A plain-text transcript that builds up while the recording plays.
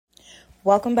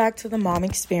Welcome back to the Mom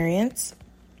Experience.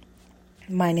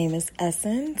 My name is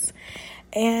Essence,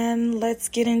 and let's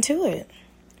get into it.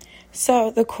 So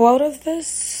the quote of the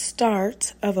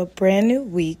start of a brand new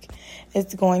week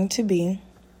is going to be,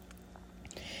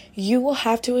 you will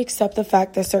have to accept the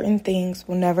fact that certain things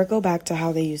will never go back to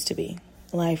how they used to be.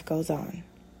 Life goes on.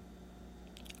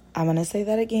 I'm going to say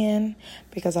that again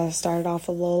because I started off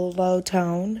a little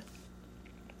low-toned.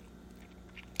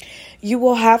 You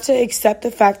will have to accept the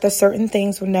fact that certain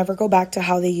things will never go back to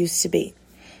how they used to be.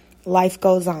 Life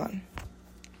goes on.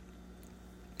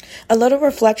 A little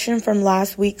reflection from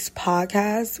last week's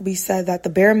podcast. We said that the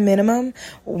bare minimum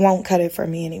won't cut it for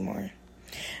me anymore.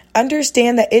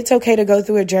 Understand that it's okay to go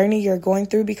through a journey you're going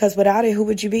through, because without it, who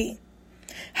would you be?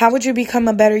 How would you become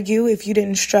a better you if you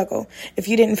didn't struggle, if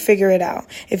you didn't figure it out,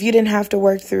 if you didn't have to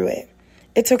work through it?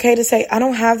 It's okay to say, I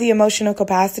don't have the emotional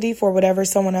capacity for whatever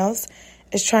someone else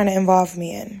is trying to involve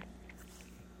me in.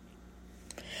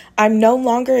 I'm no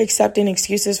longer accepting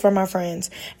excuses from my friends.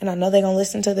 And I know they're going to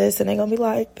listen to this and they're going to be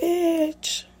like,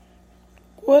 bitch,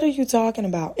 what are you talking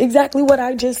about? Exactly what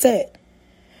I just said.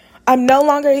 I'm no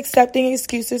longer accepting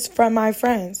excuses from my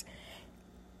friends.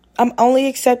 I'm only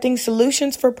accepting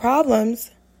solutions for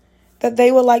problems that they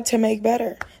would like to make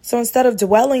better. So instead of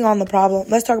dwelling on the problem,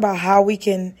 let's talk about how we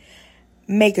can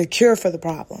make a cure for the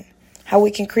problem. How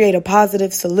we can create a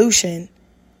positive solution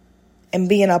and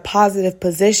be in a positive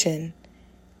position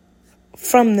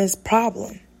from this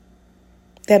problem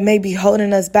that may be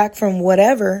holding us back from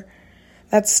whatever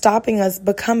that's stopping us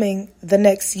becoming the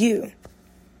next you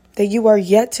that you are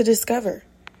yet to discover.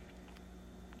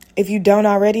 If you don't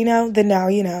already know, then now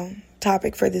you know.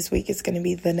 Topic for this week is going to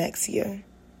be the next you.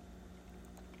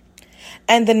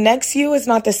 And the next you is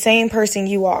not the same person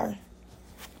you are.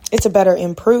 It's a better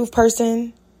improved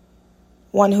person,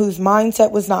 one whose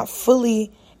mindset was not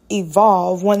fully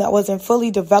evolved, one that wasn't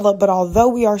fully developed, but although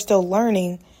we are still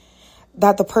learning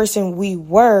that the person we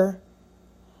were,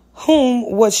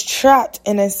 whom was trapped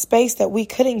in a space that we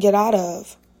couldn't get out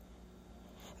of.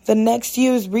 The next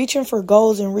you is reaching for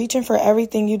goals and reaching for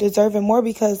everything you deserve and more,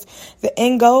 because the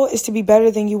end goal is to be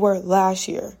better than you were last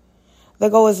year. The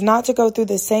goal is not to go through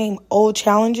the same old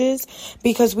challenges,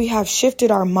 because we have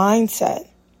shifted our mindset.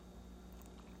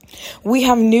 We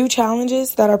have new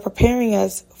challenges that are preparing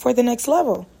us for the next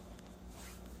level.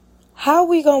 How are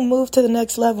we going to move to the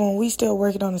next level when we still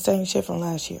working on the same shit from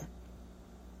last year?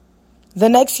 The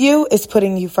next you is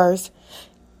putting you first.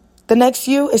 The next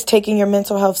you is taking your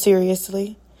mental health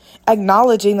seriously,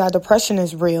 acknowledging that depression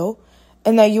is real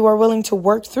and that you are willing to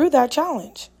work through that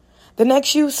challenge. The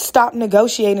next you stop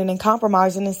negotiating and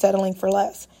compromising and settling for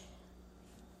less.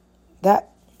 Can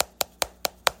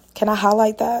I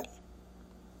highlight that?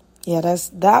 Yeah, that's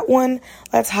that one.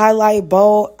 Let's highlight,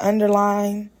 bold,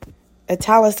 underline,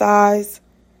 italicize.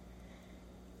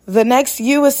 The next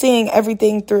you is seeing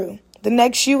everything through. The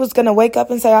next you is going to wake up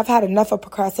and say, I've had enough of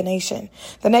procrastination.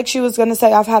 The next you is going to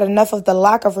say, I've had enough of the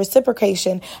lack of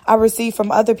reciprocation I receive from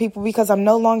other people, because I'm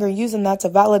no longer using that to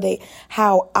validate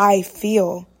how I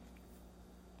feel.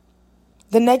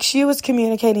 The next you is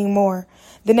communicating more.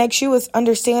 The next you is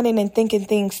understanding and thinking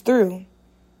things through.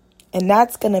 And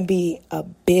that's going to be a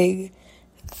big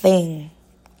thing.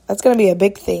 That's going to be a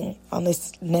big thing on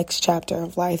this next chapter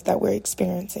of life that we're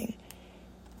experiencing.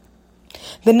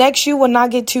 The next you will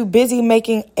not get too busy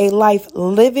making a life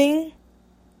living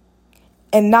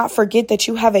and not forget that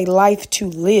you have a life to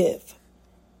live.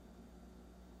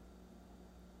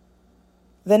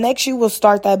 The next you will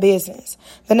start that business.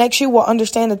 The next you will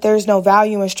understand that there is no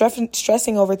value in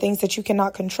stressing over things that you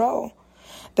cannot control.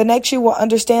 The next you will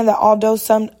understand that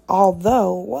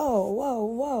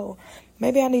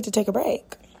maybe I need to take a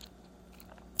break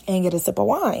and get a sip of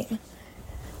wine,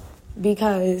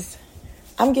 because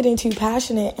I'm getting too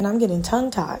passionate and I'm getting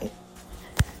tongue-tied.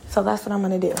 So that's what I'm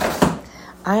going to do.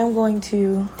 I am going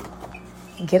to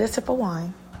get a sip of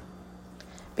wine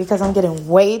because I'm getting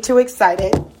way too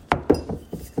excited.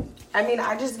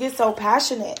 I just get so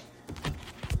passionate.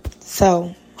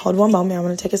 So hold one moment. I'm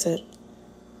going to take a sip.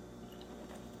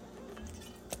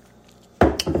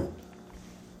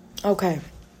 Okay.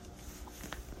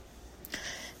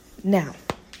 Now,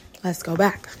 let's go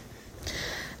back.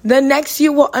 The next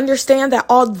you will understand that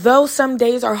although some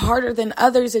days are harder than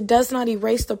others, it does not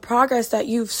erase the progress that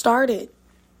you've started.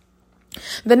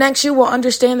 The next you will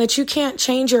understand that you can't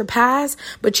change your past,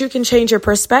 but you can change your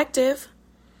perspective.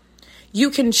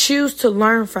 You can choose to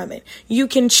learn from it. You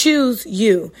can choose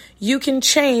you. You can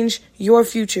change your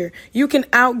future. You can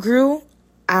outgrow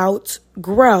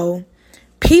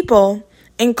people,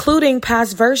 including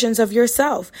past versions of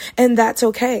yourself. And that's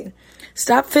okay.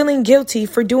 Stop feeling guilty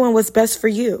for doing what's best for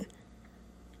you.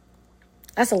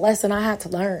 That's a lesson I had to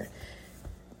learn.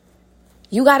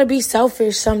 You got to be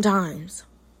selfish sometimes.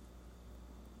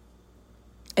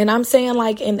 And I'm saying,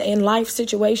 like, in life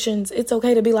situations, it's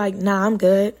okay to be like, nah, I'm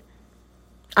good.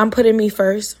 I'm putting me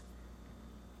first.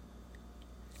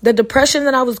 The depression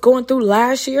that I was going through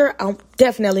last year, I'm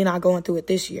definitely not going through it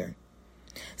this year.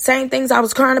 Same things I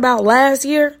was crying about last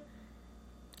year.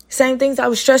 Same things I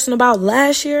was stressing about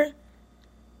last year.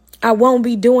 I won't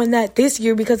be doing that this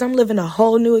year because I'm living a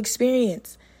whole new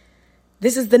experience.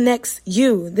 This is the next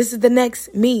you. This is the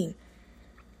next me.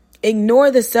 Ignore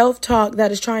the self-talk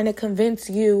that is trying to convince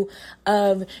you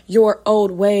of your old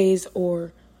ways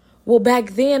or, well,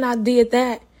 back then I did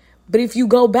that. But if you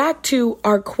go back to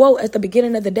our quote at the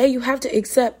beginning of the day, you have to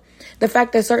accept the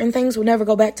fact that certain things will never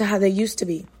go back to how they used to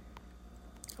be.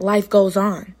 Life goes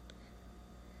on.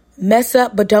 Mess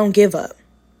up, but don't give up.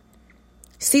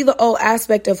 See the old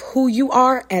aspect of who you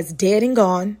are as dead and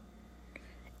gone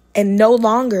and no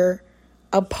longer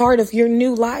a part of your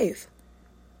new life.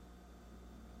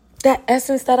 That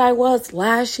essence that I was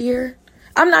last year,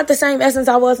 I'm not the same essence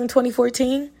I was in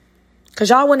 2014 because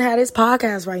y'all wouldn't have this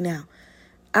podcast right now.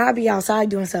 I'd be outside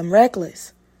doing something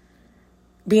reckless,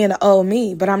 being the old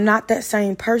me, but I'm not that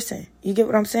same person. You get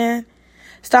what I'm saying?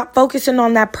 Stop focusing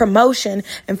on that promotion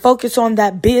and focus on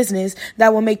that business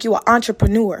that will make you an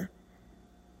entrepreneur.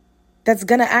 That's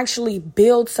going to actually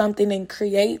build something and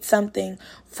create something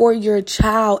for your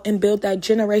child and build that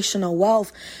generational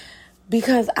wealth.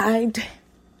 Because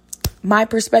my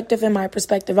perspective and my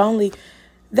perspective only,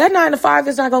 that 9-to-5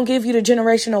 is not going to give you the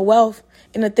generational wealth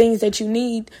and the things that you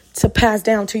need to pass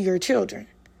down to your children.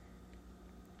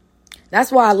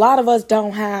 That's why a lot of us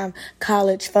don't have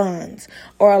college funds,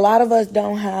 or a lot of us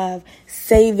don't have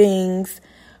savings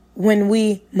when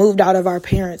we moved out of our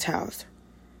parents' house.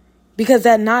 Because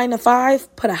that 9-to-5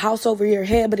 put a house over your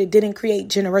head, but it didn't create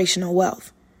generational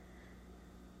wealth.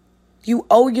 You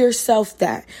owe yourself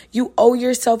that. You owe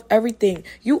yourself everything.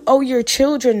 You owe your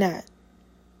children that.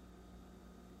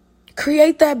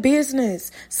 Create that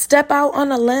business. Step out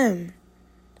on a limb.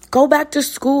 Go back to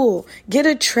school. Get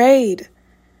a trade.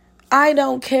 I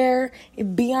don't care if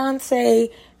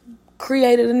Beyonce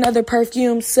created another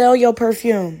perfume. Sell your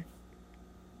perfume.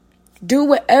 Do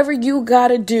whatever you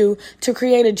gotta do to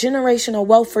create a generational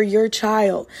wealth for your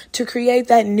child. To create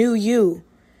that new you.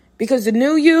 Because the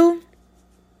new you,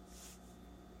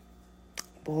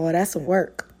 boy, that's some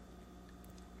work.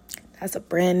 That's a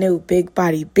brand new big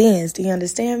body Benz. Do you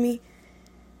understand me?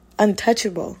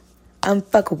 Untouchable.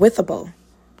 Unfuckwithable.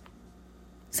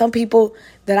 Some people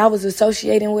that I was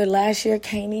associating with last year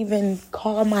can't even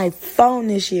call my phone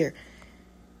this year.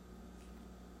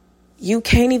 You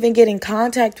can't even get in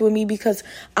contact with me because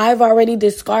I've already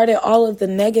discarded all of the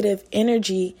negative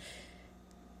energy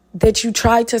that you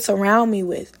tried to surround me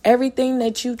with. Everything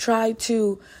that you tried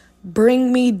to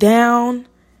bring me down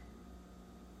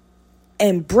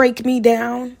and break me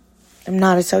down, I'm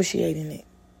not associating it.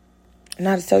 I'm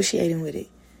not associating with it.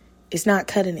 It's not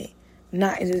cutting it.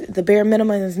 The bare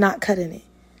minimum is not cutting it.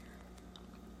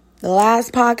 The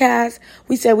last podcast,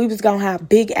 we said we was going to have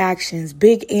big actions,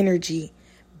 big energy,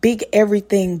 big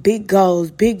everything, big goals,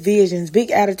 big visions,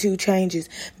 big attitude changes,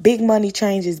 big money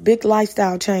changes, big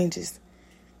lifestyle changes.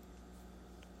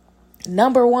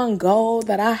 Number one goal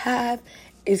that I have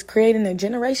is creating a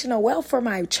generational wealth for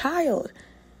my child.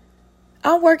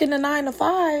 I'm working a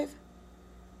 9-to-5.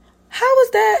 How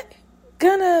is that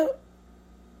gonna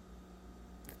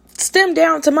stem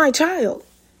down to my child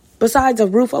besides a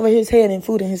roof over his head and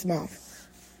food in his mouth?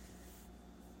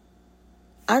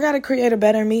 I gotta create a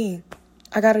better me.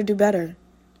 I gotta do better.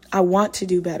 I want to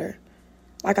do better.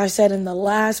 Like I said in the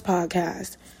last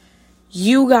podcast,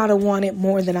 you gotta want it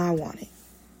more than I want it.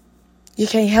 You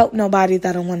can't help nobody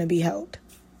that don't want to be helped.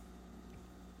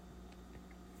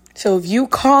 So if you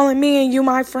calling me and you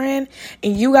my friend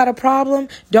and you got a problem,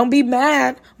 don't be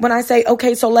mad when I say,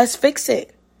 okay, so let's fix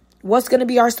it. What's going to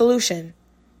be our solution?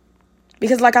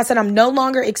 Because like I said, I'm no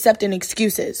longer accepting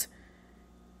excuses.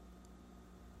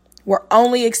 We're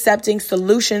only accepting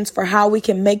solutions for how we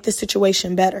can make the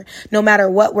situation better. No matter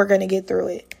what, we're going to get through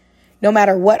it. No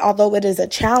matter what, although it is a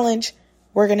challenge,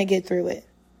 we're going to get through it.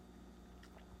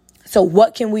 So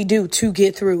what can we do to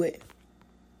get through it?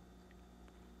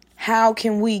 How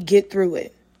can we get through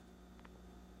it?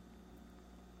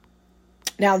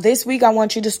 Now, this week, I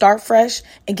want you to start fresh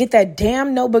and get that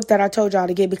damn notebook that I told y'all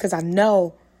to get, because I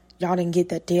know y'all didn't get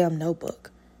that damn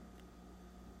notebook.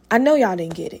 I know y'all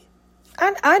didn't get it.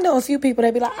 I know a few people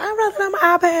that be like, I wrote it on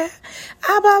my iPad.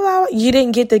 Blah, blah, blah. You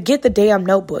didn't get the damn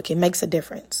notebook. It makes a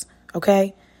difference.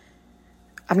 Okay?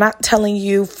 I'm not telling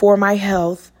you for my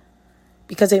health,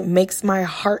 because it makes my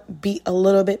heart beat a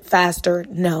little bit faster.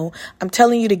 No, I'm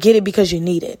telling you to get it because you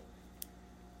need it.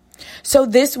 So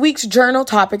this week's journal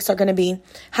topics are going to be,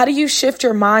 how do you shift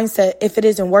your mindset if it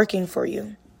isn't working for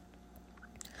you?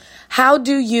 How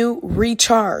do you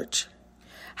recharge?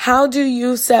 How do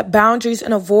you set boundaries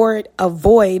and avoid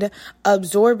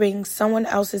absorbing someone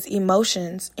else's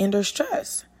emotions and or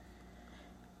stress?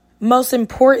 Most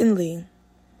importantly,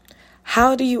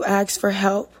 how do you ask for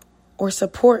help or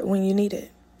support when you need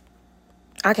it?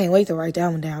 I can't wait to write that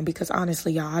one down because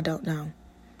honestly, y'all, I don't know.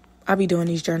 I'll be doing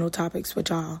these journal topics with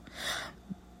y'all.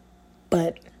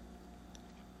 But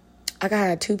I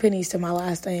got 2 pennies to my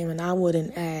last name and I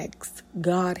wouldn't ask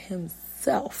God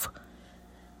himself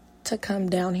to come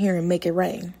down here and make it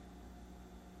rain.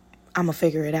 I'm going to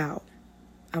figure it out.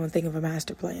 I'm going to think of a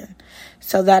master plan.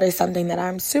 So that is something that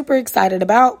I'm super excited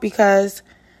about because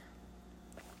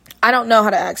I don't know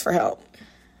how to ask for help.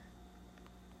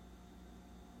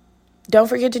 Don't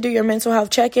forget to do your mental health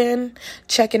check-in.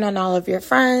 Check in on all of your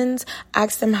friends.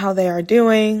 Ask them how they are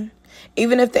doing.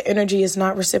 Even if the energy is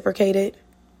not reciprocated,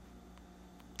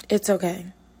 it's okay.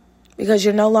 Because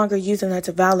you're no longer using that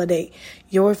to validate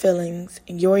your feelings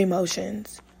and your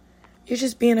emotions. You're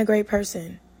just being a great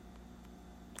person.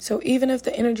 So even if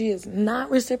the energy is not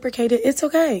reciprocated, it's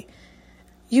okay.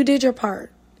 You did your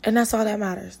part. And that's all that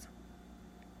matters.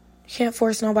 You can't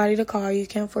force nobody to call you. You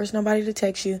can't force nobody to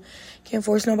text you. You can't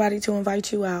force nobody to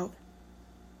invite you out.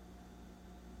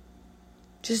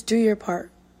 Just do your part.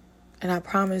 And I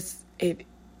promise it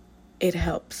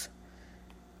helps.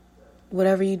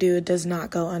 Whatever you do, it does not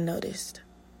go unnoticed.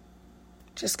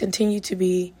 Just continue to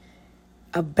be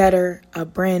a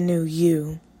brand new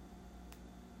you.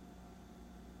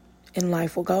 And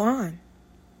life will go on.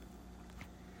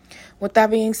 With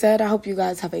that being said, I hope you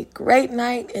guys have a great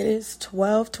night. It is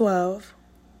 12:12.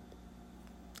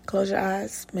 Close your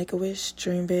eyes, make a wish,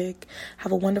 dream big.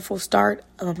 Have a wonderful start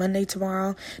of a Monday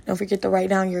tomorrow. Don't forget to write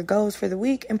down your goals for the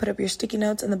week and put up your sticky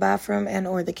notes in the bathroom and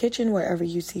or the kitchen, wherever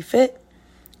you see fit.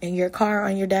 In your car,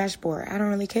 on your dashboard. I don't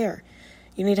really care.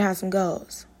 You need to have some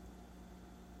goals.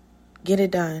 Get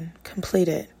it done. Complete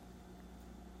it.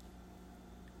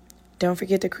 Don't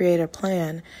forget to create a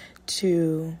plan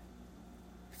to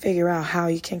figure out how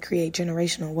you can create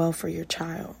generational wealth for your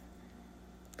child,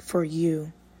 for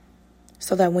you,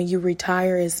 so that when you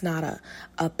retire, it's not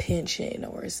a pension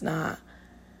or it's not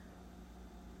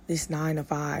this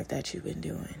 9-to-5 that you've been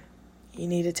doing. You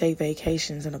need to take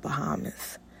vacations in the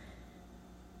Bahamas.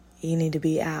 You need to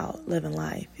be out living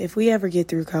life. If we ever get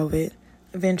through COVID,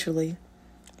 eventually,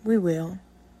 we will.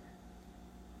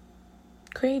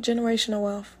 Create generational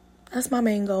wealth. That's my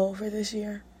main goal for this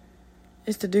year.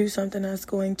 Is to do something that's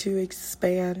going to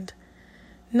expand,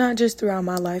 not just throughout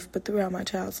my life, but throughout my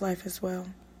child's life as well.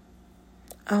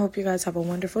 I hope you guys have a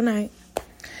wonderful night.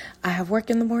 I have work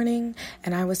in the morning,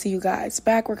 and I will see you guys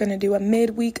back. We're going to do a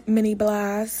midweek mini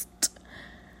blast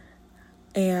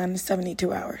and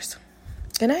 72 hours.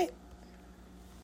 Good night.